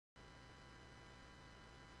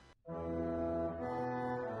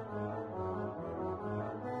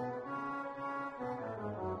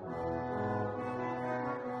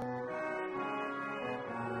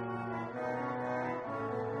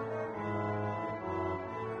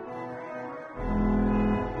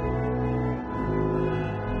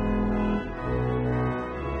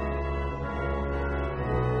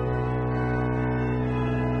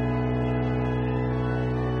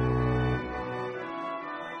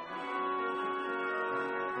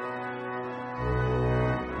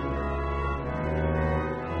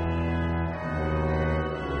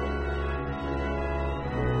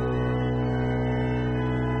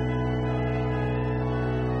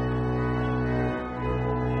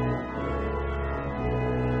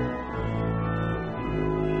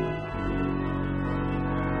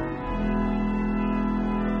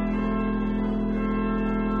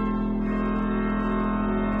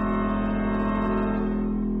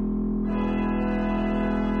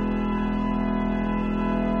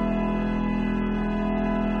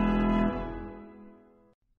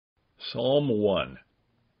Psalm 1.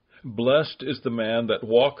 Blessed is the man that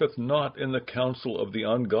walketh not in the counsel of the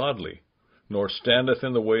ungodly, nor standeth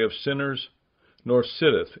in the way of sinners, nor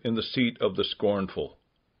sitteth in the seat of the scornful.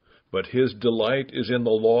 But his delight is in the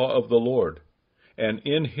law of the Lord, and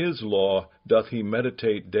in his law doth he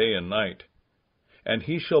meditate day and night. And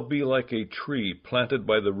he shall be like a tree planted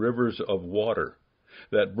by the rivers of water,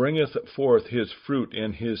 that bringeth forth his fruit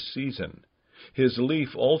in his season. His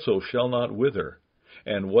leaf also shall not wither,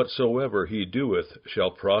 and whatsoever he doeth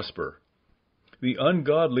shall prosper. The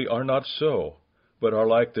ungodly are not so, but are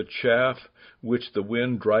like the chaff which the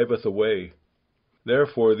wind driveth away.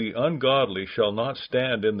 Therefore the ungodly shall not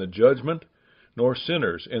stand in the judgment, nor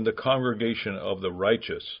sinners in the congregation of the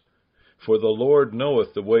righteous. For the Lord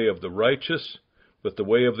knoweth the way of the righteous, but the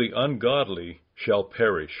way of the ungodly shall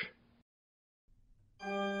perish.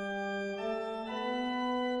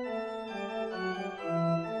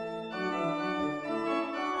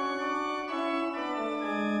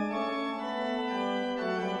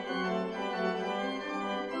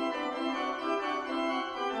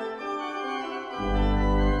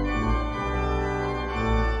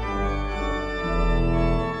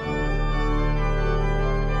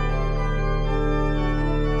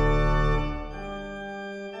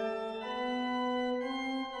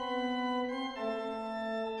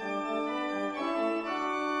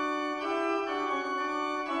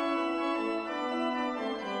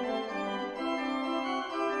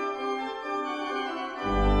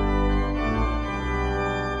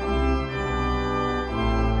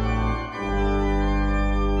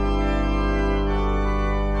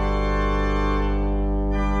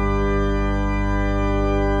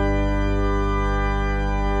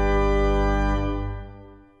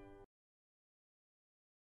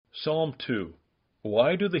 Psalm 2.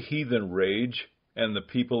 Why do the heathen rage, and the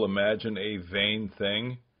people imagine a vain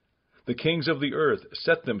thing? The kings of the earth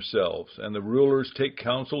set themselves, and the rulers take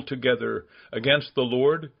counsel together against the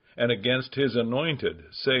Lord and against his anointed,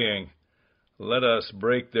 saying, Let us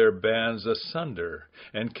break their bands asunder,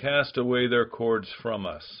 and cast away their cords from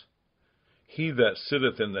us. He that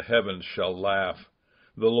sitteth in the heavens shall laugh.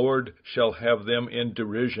 The Lord shall have them in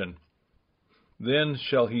derision. Then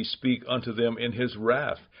shall he speak unto them in his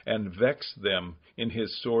wrath, and vex them in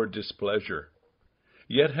his sore displeasure.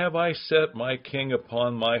 Yet have I set my king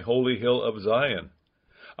upon my holy hill of Zion.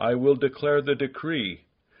 I will declare the decree.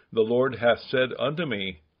 The Lord hath said unto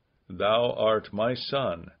me, Thou art my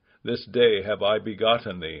son, this day have I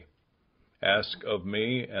begotten thee. Ask of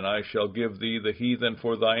me, and I shall give thee the heathen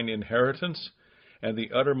for thine inheritance, and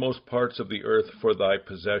the uttermost parts of the earth for thy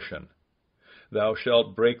possession. Thou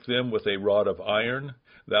shalt break them with a rod of iron,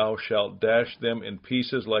 thou shalt dash them in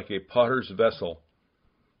pieces like a potter's vessel.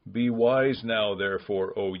 Be wise now,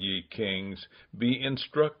 therefore, O ye kings, be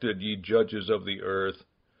instructed, ye judges of the earth.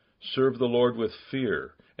 Serve the Lord with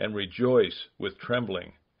fear, and rejoice with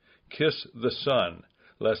trembling. Kiss the Son,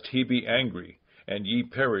 lest he be angry, and ye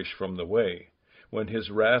perish from the way, when his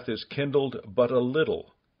wrath is kindled but a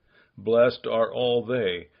little. Blessed are all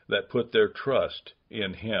they that put their trust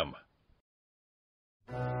in him.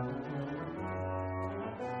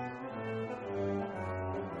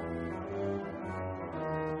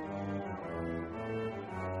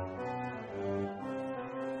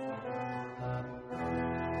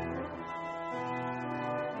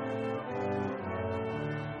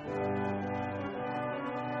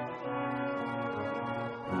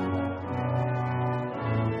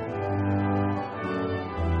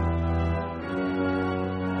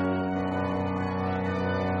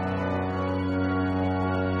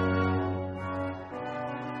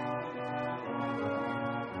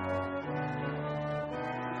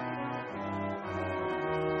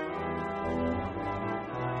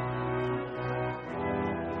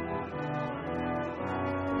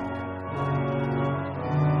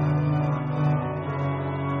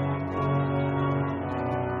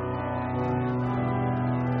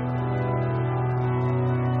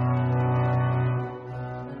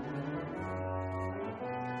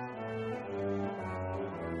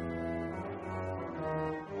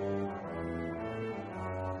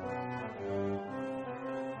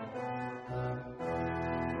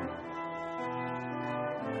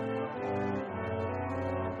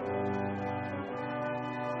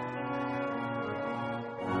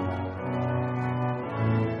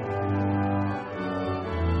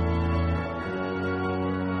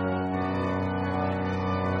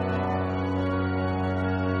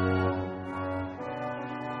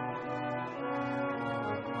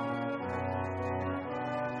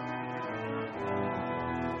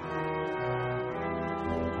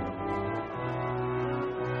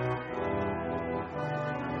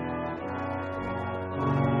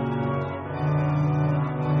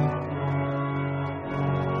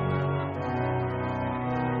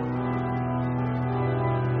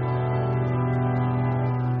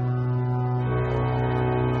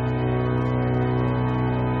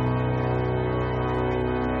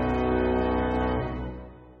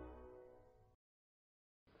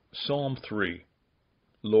 Psalm 3.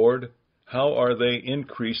 Lord, how are they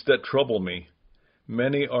increased that trouble me?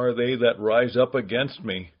 Many are they that rise up against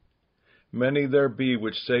me. Many there be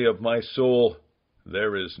which say of my soul,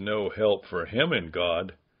 There is no help for him in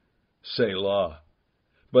God. Selah.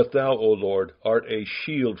 But thou, O Lord, art a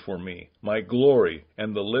shield for me, my glory,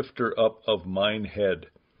 and the lifter up of mine head.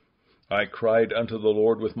 I cried unto the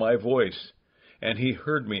Lord with my voice, and he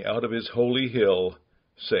heard me out of his holy hill.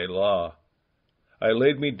 Selah. I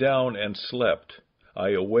laid me down and slept. I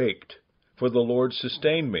awaked, for the Lord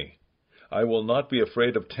sustained me. I will not be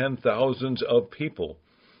afraid of 10,000s of people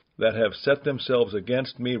that have set themselves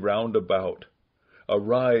against me round about.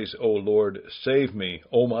 Arise, O Lord, save me,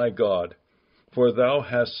 O my God. For thou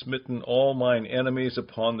hast smitten all mine enemies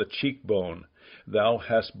upon the cheekbone. Thou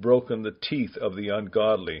hast broken the teeth of the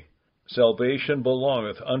ungodly. Salvation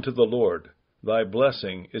belongeth unto the Lord. Thy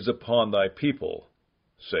blessing is upon thy people.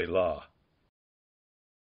 Selah.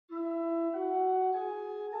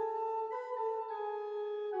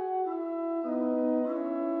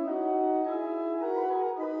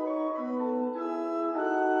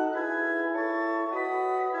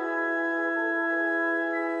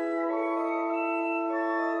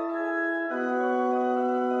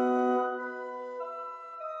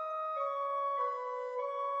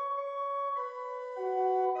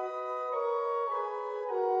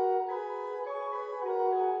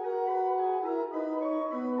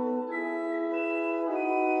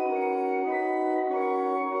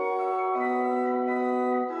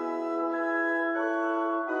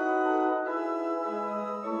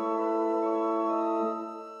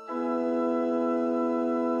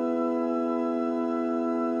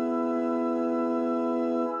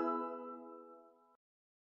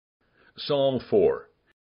 Psalm 4.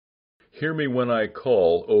 Hear me when I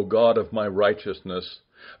call, O God of my righteousness.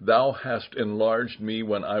 Thou hast enlarged me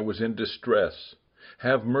when I was in distress.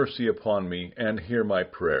 Have mercy upon me, and hear my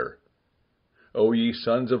prayer. O ye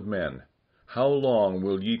sons of men, how long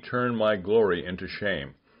will ye turn my glory into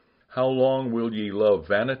shame? How long will ye love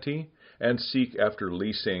vanity, and seek after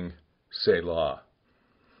leasing? Selah.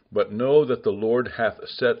 But know that the Lord hath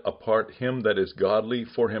set apart him that is godly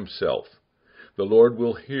for himself. The Lord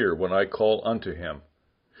will hear when I call unto him.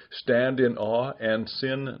 Stand in awe and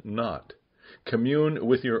sin not. Commune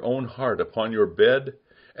with your own heart upon your bed,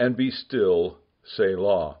 and be still.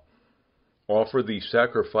 Selah. Offer the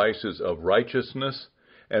sacrifices of righteousness,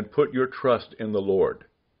 and put your trust in the Lord.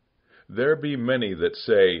 There be many that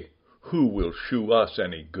say, Who will shew us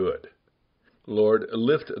any good? Lord,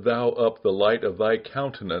 lift thou up the light of thy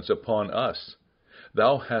countenance upon us.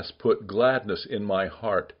 Thou hast put gladness in my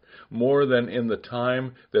heart, more than in the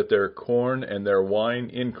time that their corn and their wine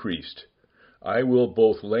increased. I will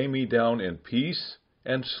both lay me down in peace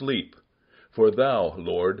and sleep, for thou,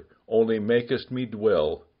 Lord, only makest me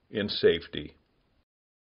dwell in safety.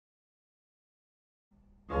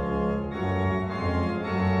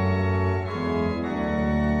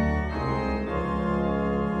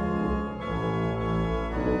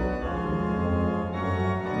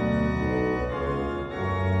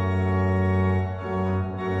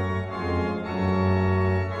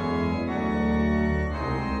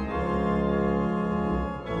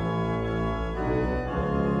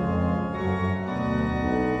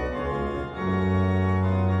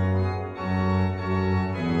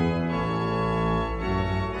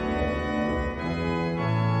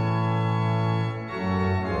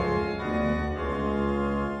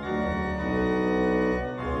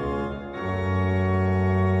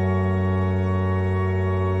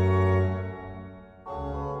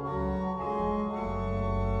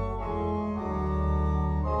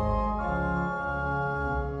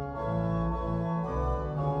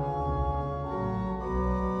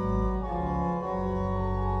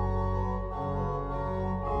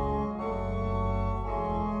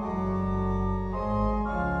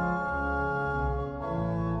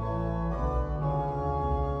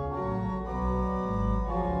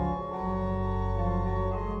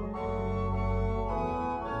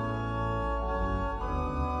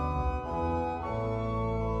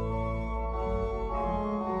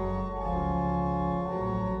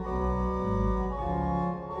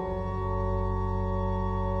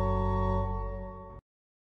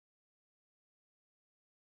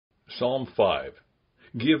 Psalm 5.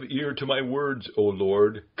 Give ear to my words, O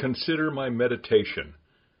Lord. Consider my meditation.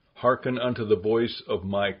 Hearken unto the voice of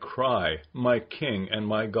my cry, my King and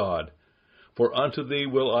my God. For unto thee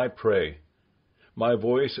will I pray. My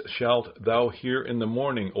voice shalt thou hear in the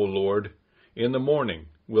morning, O Lord. In the morning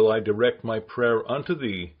will I direct my prayer unto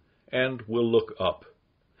thee, and will look up.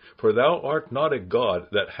 For thou art not a God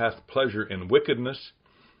that hath pleasure in wickedness,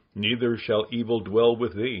 neither shall evil dwell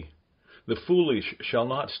with thee. The foolish shall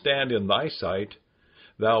not stand in thy sight.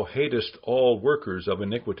 Thou hatest all workers of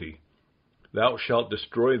iniquity. Thou shalt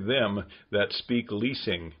destroy them that speak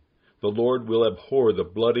leasing. The Lord will abhor the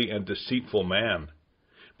bloody and deceitful man.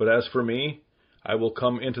 But as for me, I will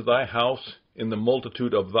come into thy house in the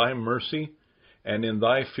multitude of thy mercy, and in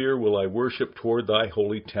thy fear will I worship toward thy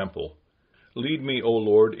holy temple. Lead me, O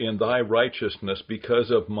Lord, in thy righteousness because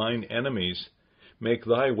of mine enemies. Make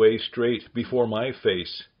thy way straight before my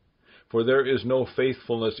face. For there is no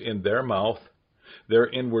faithfulness in their mouth. Their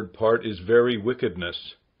inward part is very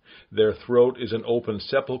wickedness. Their throat is an open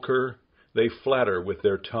sepulchre. They flatter with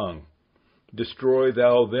their tongue. Destroy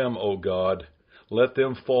thou them, O God. Let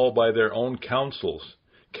them fall by their own counsels.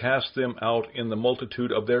 Cast them out in the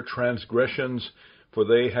multitude of their transgressions, for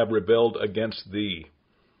they have rebelled against thee.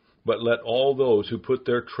 But let all those who put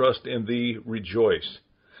their trust in thee rejoice.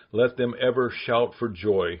 Let them ever shout for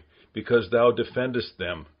joy, because thou defendest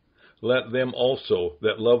them. Let them also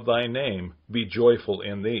that love thy name be joyful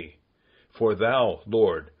in thee. For thou,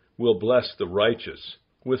 Lord, will bless the righteous.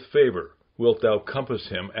 With favor wilt thou compass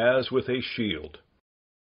him as with a shield.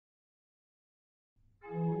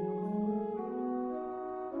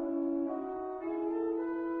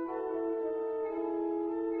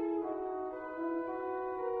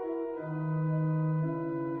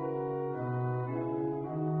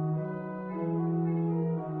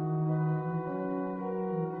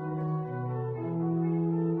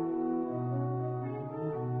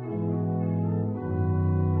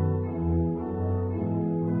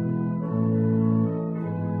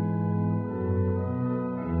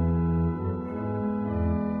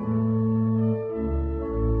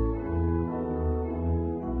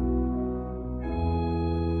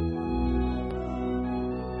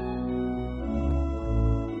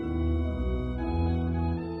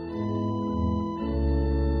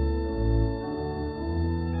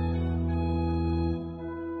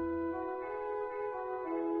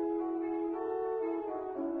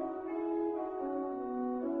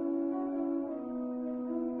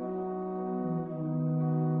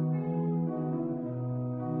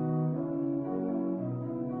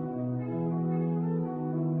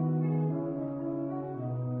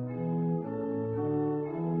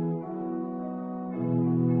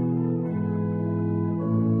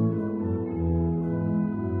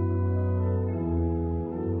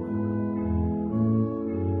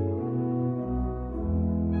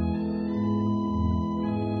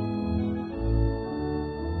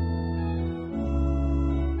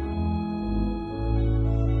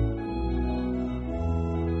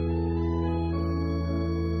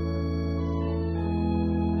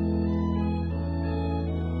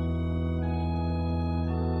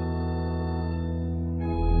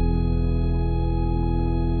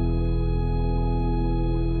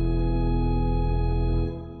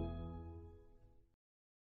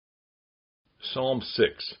 Psalm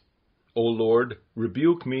 6. O Lord,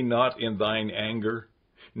 rebuke me not in thine anger,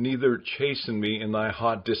 neither chasten me in thy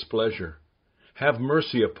hot displeasure. Have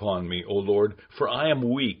mercy upon me, O Lord, for I am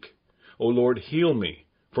weak. O Lord, heal me,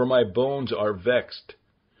 for my bones are vexed.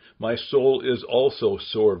 My soul is also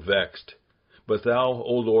sore vexed. But thou,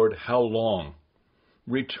 O Lord, how long?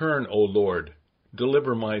 Return, O Lord,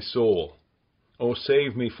 deliver my soul. O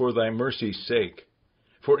save me for thy mercy's sake.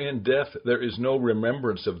 For in death there is no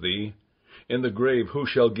remembrance of thee. In the grave who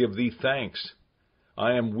shall give thee thanks?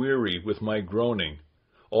 I am weary with my groaning.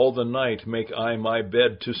 All the night make I my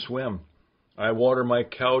bed to swim. I water my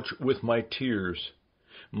couch with my tears.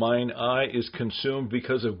 Mine eye is consumed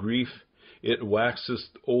because of grief. It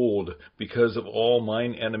waxeth old because of all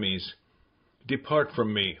mine enemies. Depart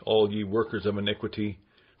from me, all ye workers of iniquity,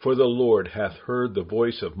 for the Lord hath heard the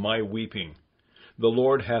voice of my weeping. The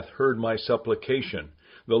Lord hath heard my supplication.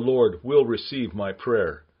 The Lord will receive my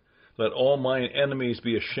prayer. Let all mine enemies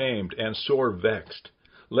be ashamed and sore vexed.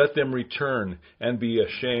 Let them return and be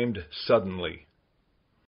ashamed suddenly.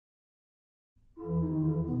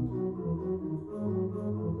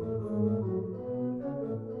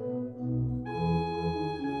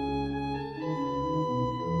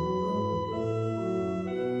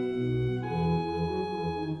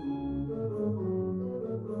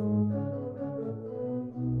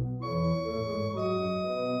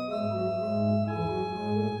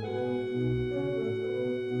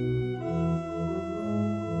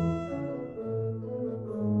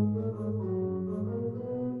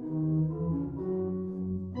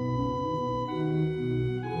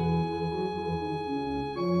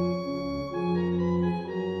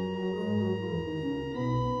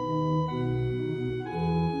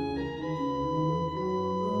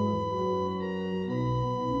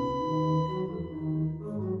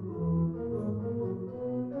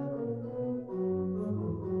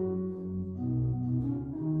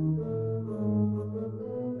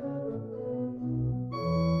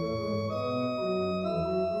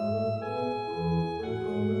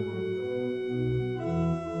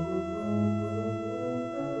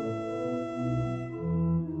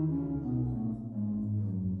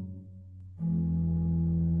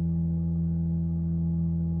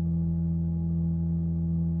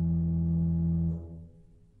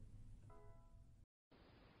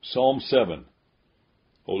 Psalm 7.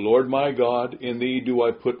 O Lord my God, in thee do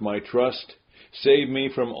I put my trust. Save me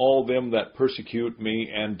from all them that persecute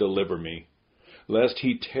me, and deliver me. Lest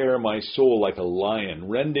he tear my soul like a lion,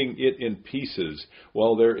 rending it in pieces,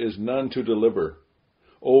 while there is none to deliver.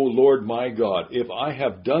 O Lord my God, if I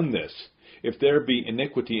have done this, if there be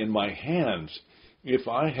iniquity in my hands, if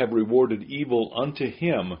I have rewarded evil unto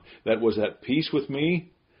him that was at peace with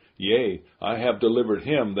me, yea, I have delivered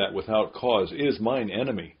him that without cause is mine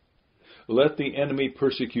enemy. Let the enemy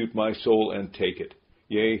persecute my soul and take it.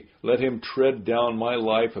 Yea, let him tread down my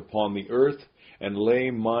life upon the earth, and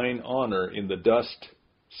lay mine honor in the dust.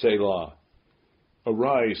 Selah.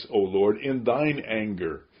 Arise, O Lord, in thine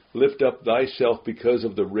anger. Lift up thyself because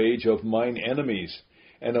of the rage of mine enemies,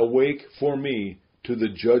 and awake for me to the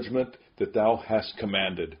judgment that thou hast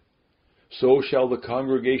commanded. So shall the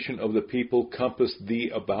congregation of the people compass thee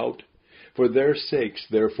about. For their sakes,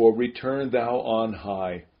 therefore, return thou on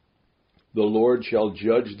high. The Lord shall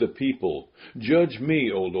judge the people. Judge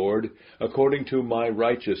me, O Lord, according to my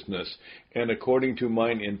righteousness, and according to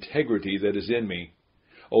mine integrity that is in me.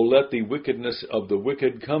 O let the wickedness of the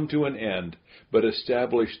wicked come to an end, but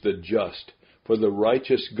establish the just. For the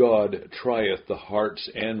righteous God trieth the hearts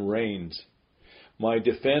and reins. My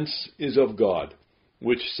defense is of God,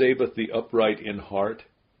 which saveth the upright in heart.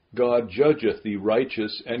 God judgeth the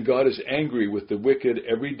righteous, and God is angry with the wicked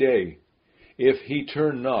every day. If he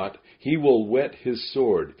turn not, he will whet his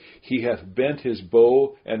sword. He hath bent his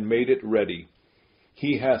bow, and made it ready.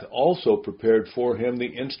 He hath also prepared for him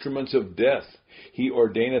the instruments of death. He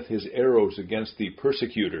ordaineth his arrows against the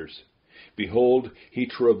persecutors. Behold, he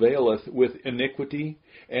travaileth with iniquity,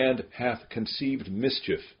 and hath conceived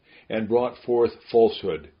mischief, and brought forth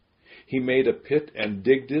falsehood. He made a pit, and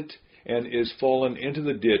digged it, and is fallen into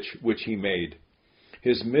the ditch which he made.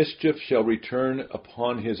 His mischief shall return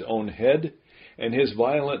upon his own head, and his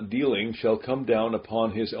violent dealing shall come down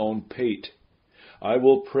upon his own pate. I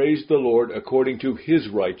will praise the Lord according to his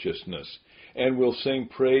righteousness, and will sing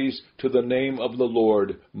praise to the name of the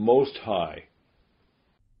Lord Most High.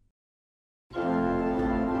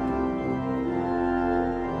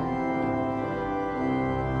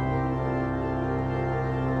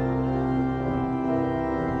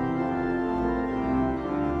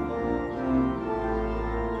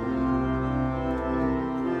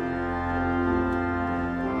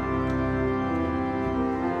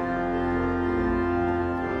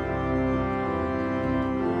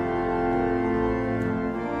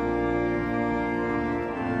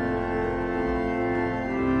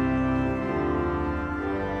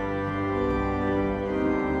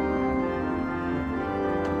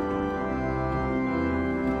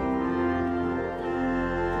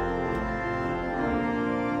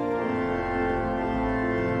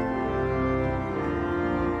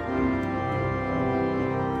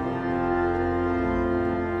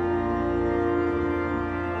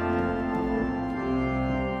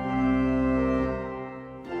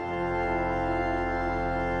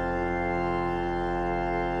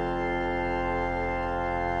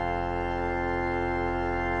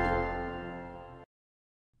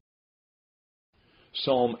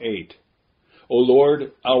 Psalm 8. O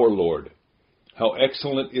Lord, our Lord, how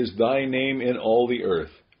excellent is thy name in all the earth,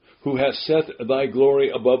 who hast set thy glory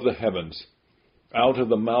above the heavens. Out of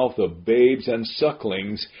the mouth of babes and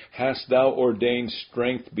sucklings hast thou ordained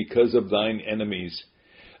strength because of thine enemies,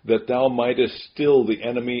 that thou mightest still the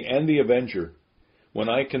enemy and the avenger. When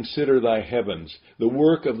I consider thy heavens, the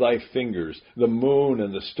work of thy fingers, the moon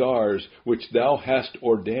and the stars, which thou hast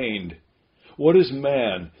ordained, what is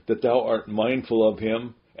man, that thou art mindful of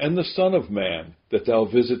him, and the Son of Man, that thou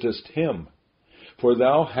visitest him? For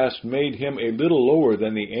thou hast made him a little lower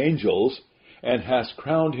than the angels, and hast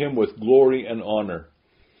crowned him with glory and honor.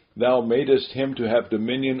 Thou madest him to have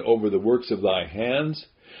dominion over the works of thy hands.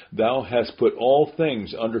 Thou hast put all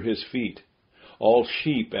things under his feet, all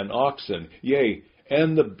sheep and oxen, yea,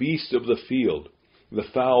 and the beasts of the field, the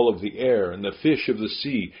fowl of the air, and the fish of the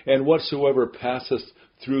sea, and whatsoever passeth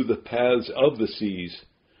through the paths of the seas.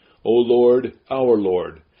 O Lord, our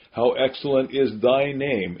Lord, how excellent is thy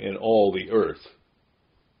name in all the earth.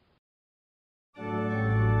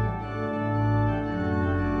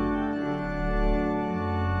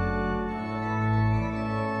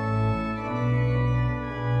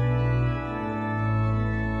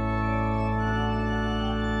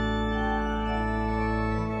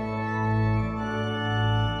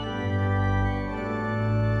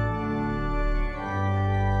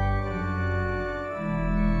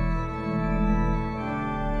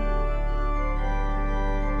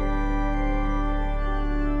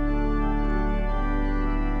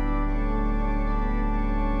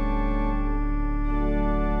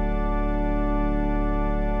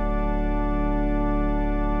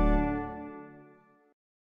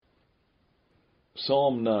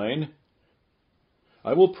 Psalm 9.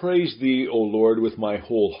 I will praise thee, O Lord, with my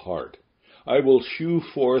whole heart. I will shew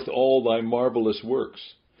forth all thy marvelous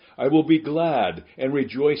works. I will be glad and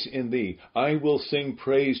rejoice in thee. I will sing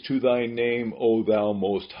praise to thy name, O thou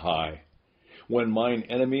most high. When mine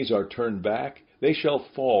enemies are turned back, they shall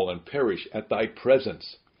fall and perish at thy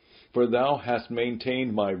presence. For thou hast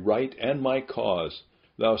maintained my right and my cause.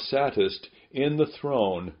 Thou sattest in the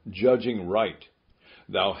throne, judging right.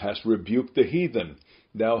 Thou hast rebuked the heathen.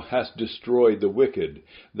 Thou hast destroyed the wicked.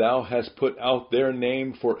 Thou hast put out their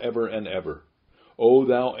name forever and ever. O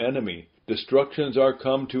thou enemy, destructions are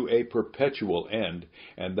come to a perpetual end,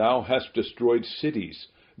 and thou hast destroyed cities.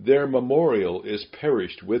 Their memorial is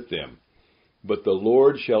perished with them. But the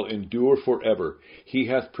Lord shall endure forever. He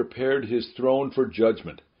hath prepared his throne for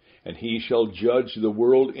judgment, and he shall judge the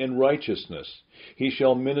world in righteousness. He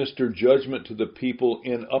shall minister judgment to the people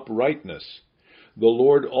in uprightness. The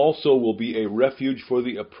Lord also will be a refuge for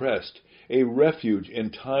the oppressed, a refuge in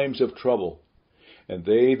times of trouble. And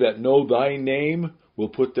they that know thy name will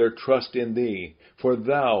put their trust in thee. For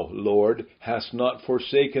thou, Lord, hast not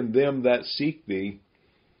forsaken them that seek thee.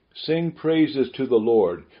 Sing praises to the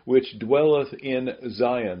Lord, which dwelleth in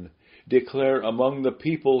Zion. Declare among the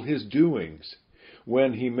people his doings.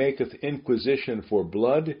 When he maketh inquisition for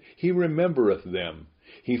blood, he remembereth them.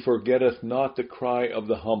 He forgetteth not the cry of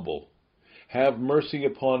the humble. Have mercy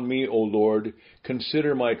upon me, O Lord.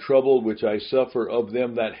 Consider my trouble which I suffer of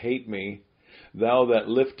them that hate me. Thou that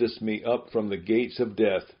liftest me up from the gates of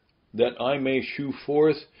death, that I may shew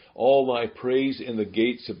forth all thy praise in the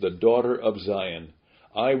gates of the daughter of Zion.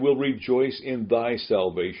 I will rejoice in thy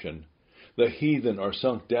salvation. The heathen are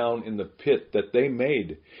sunk down in the pit that they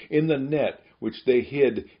made. In the net which they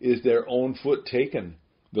hid is their own foot taken.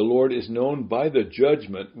 The Lord is known by the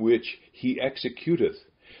judgment which he executeth.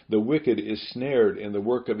 The wicked is snared in the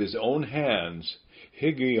work of his own hands.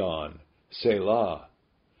 Higgaion, Selah.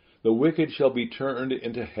 The wicked shall be turned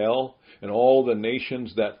into hell, and all the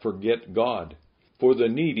nations that forget God. For the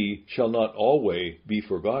needy shall not always be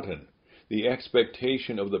forgotten. The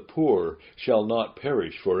expectation of the poor shall not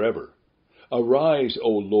perish forever. Arise, O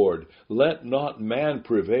Lord, let not man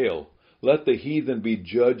prevail. Let the heathen be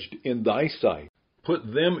judged in thy sight.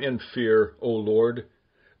 Put them in fear, O Lord,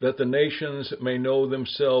 that the nations may know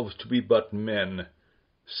themselves to be but men.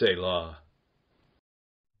 Selah.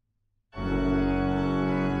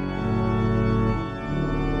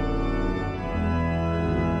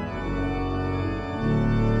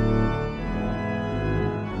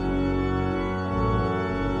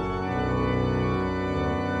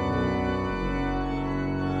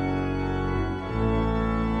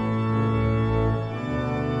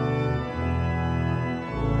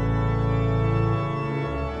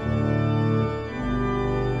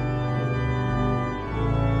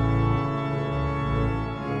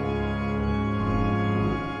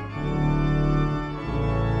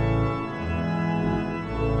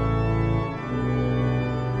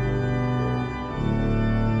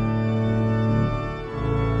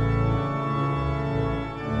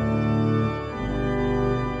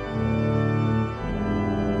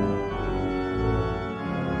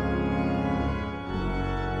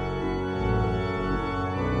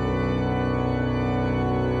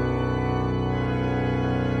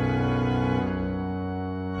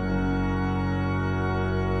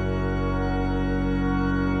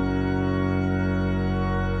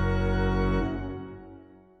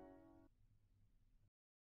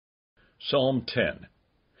 Psalm 10.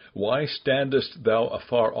 Why standest thou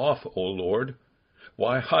afar off, O Lord?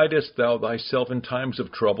 Why hidest thou thyself in times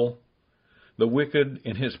of trouble? The wicked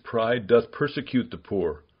in his pride doth persecute the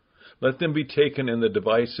poor. Let them be taken in the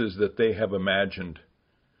devices that they have imagined.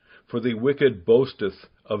 For the wicked boasteth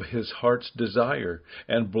of his heart's desire,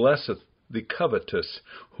 and blesseth the covetous,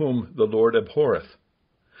 whom the Lord abhorreth.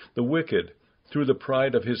 The wicked, through the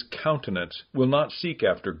pride of his countenance, will not seek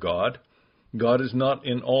after God. God is not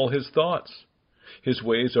in all his thoughts. His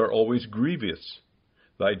ways are always grievous.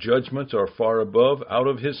 Thy judgments are far above out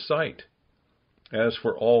of his sight. As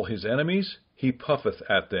for all his enemies, he puffeth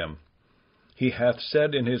at them. He hath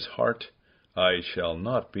said in his heart, I shall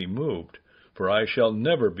not be moved, for I shall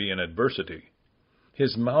never be in adversity.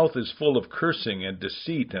 His mouth is full of cursing and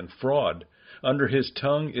deceit and fraud. Under his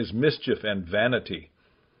tongue is mischief and vanity.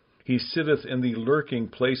 He sitteth in the lurking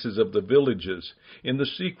places of the villages. In the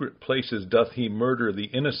secret places doth he murder the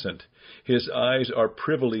innocent. His eyes are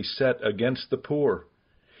privily set against the poor.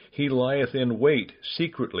 He lieth in wait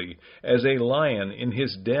secretly, as a lion in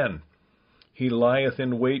his den. He lieth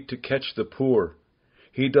in wait to catch the poor.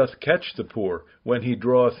 He doth catch the poor when he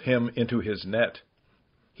draweth him into his net.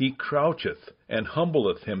 He croucheth and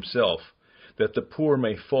humbleth himself, that the poor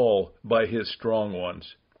may fall by his strong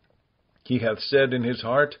ones. He hath said in his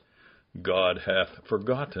heart, God hath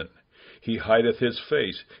forgotten. He hideth his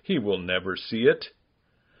face, he will never see it.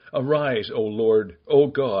 Arise, O Lord, O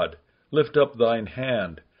God, lift up thine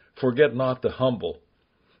hand, forget not the humble.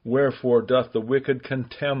 Wherefore doth the wicked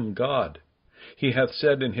contemn God? He hath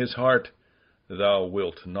said in his heart, Thou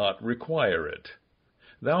wilt not require it.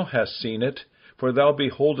 Thou hast seen it, for thou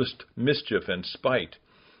beholdest mischief and spite.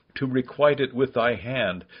 To requite it with thy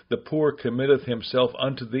hand, the poor committeth himself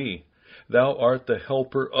unto thee. Thou art the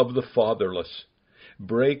helper of the fatherless.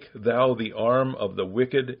 Break thou the arm of the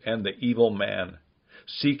wicked and the evil man.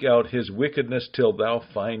 Seek out his wickedness till thou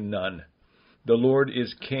find none. The Lord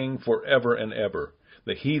is king for ever and ever.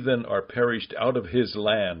 The heathen are perished out of his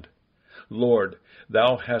land. Lord,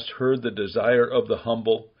 thou hast heard the desire of the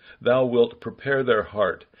humble. Thou wilt prepare their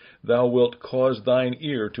heart. Thou wilt cause thine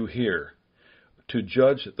ear to hear, to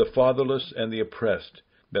judge the fatherless and the oppressed,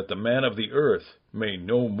 that the man of the earth may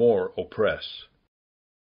no more oppress.